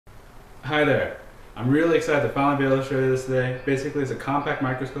Hi there. I'm really excited to finally be able to show you this today. Basically, it's a compact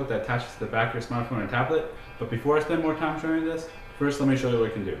microscope that attaches to the back of your smartphone or tablet. But before I spend more time showing you this, first let me show you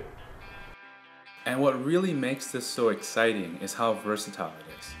what it can do. And what really makes this so exciting is how versatile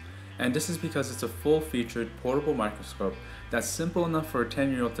it is. And this is because it's a full-featured portable microscope that's simple enough for a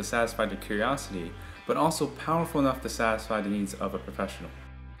 10-year-old to satisfy their curiosity, but also powerful enough to satisfy the needs of a professional.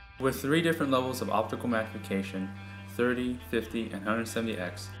 With 3 different levels of optical magnification, 30, 50, and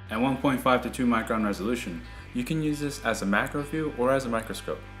 170x, and 1.5 to 2 micron resolution, you can use this as a macro view or as a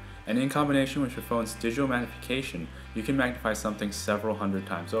microscope. And in combination with your phone's digital magnification, you can magnify something several hundred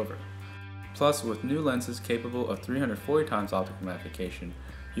times over. Plus, with new lenses capable of 340 times optical magnification,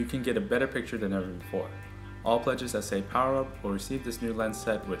 you can get a better picture than ever before. All pledges that say power up will receive this new lens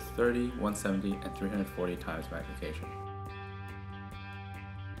set with 30, 170, and 340 times magnification.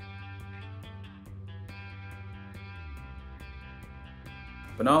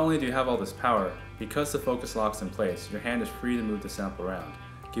 But not only do you have all this power, because the focus locks in place, your hand is free to move the sample around,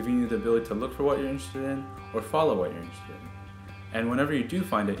 giving you the ability to look for what you're interested in or follow what you're interested in. And whenever you do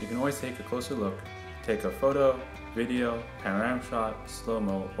find it, you can always take a closer look, take a photo, video, panoramic shot,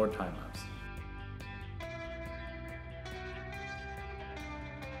 slow-mo, or time-lapse.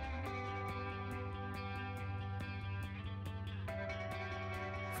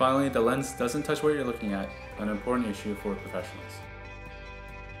 Finally, the lens doesn't touch what you're looking at, an important issue for professionals.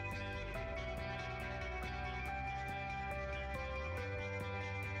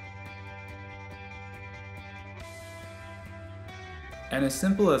 And as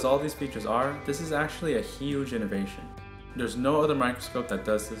simple as all these features are, this is actually a huge innovation. There's no other microscope that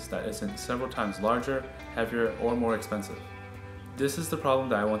does this that isn't several times larger, heavier, or more expensive. This is the problem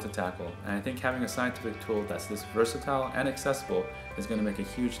that I want to tackle, and I think having a scientific tool that's this versatile and accessible is going to make a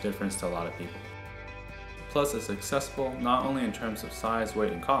huge difference to a lot of people. Plus, it's accessible not only in terms of size,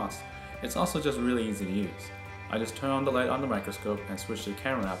 weight, and cost, it's also just really easy to use. I just turn on the light on the microscope and switch to the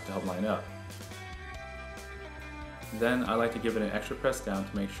camera app to help line up. Then I like to give it an extra press down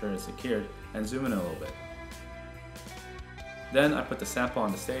to make sure it's secured and zoom in a little bit. Then I put the sample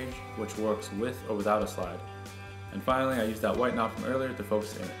on the stage, which works with or without a slide. And finally, I use that white knob from earlier to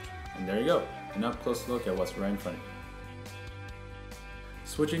focus the image. And there you go, an up close look at what's right in front of you.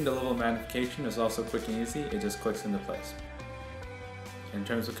 Switching the level of magnification is also quick and easy, it just clicks into place. In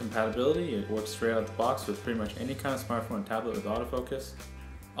terms of compatibility, it works straight out of the box with pretty much any kind of smartphone and tablet with autofocus.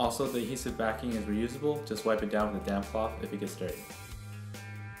 Also, the adhesive backing is reusable, just wipe it down with a damp cloth if it gets dirty.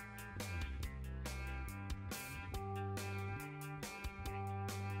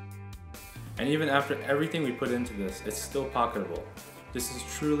 And even after everything we put into this, it's still pocketable. This is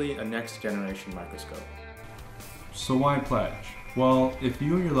truly a next generation microscope. So why pledge? Well, if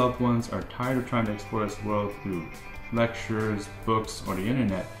you and your loved ones are tired of trying to explore this world through lectures, books, or the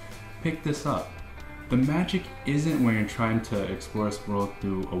internet, pick this up. The magic isn't when you're trying to explore this world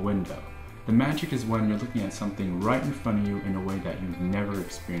through a window. The magic is when you're looking at something right in front of you in a way that you've never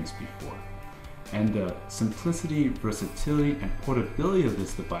experienced before. And the simplicity, versatility, and portability of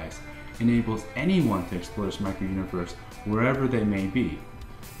this device enables anyone to explore this micro-universe wherever they may be.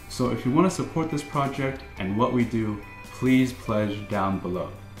 So if you want to support this project and what we do, please pledge down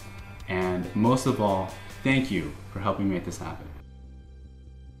below. And most of all, thank you for helping make this happen.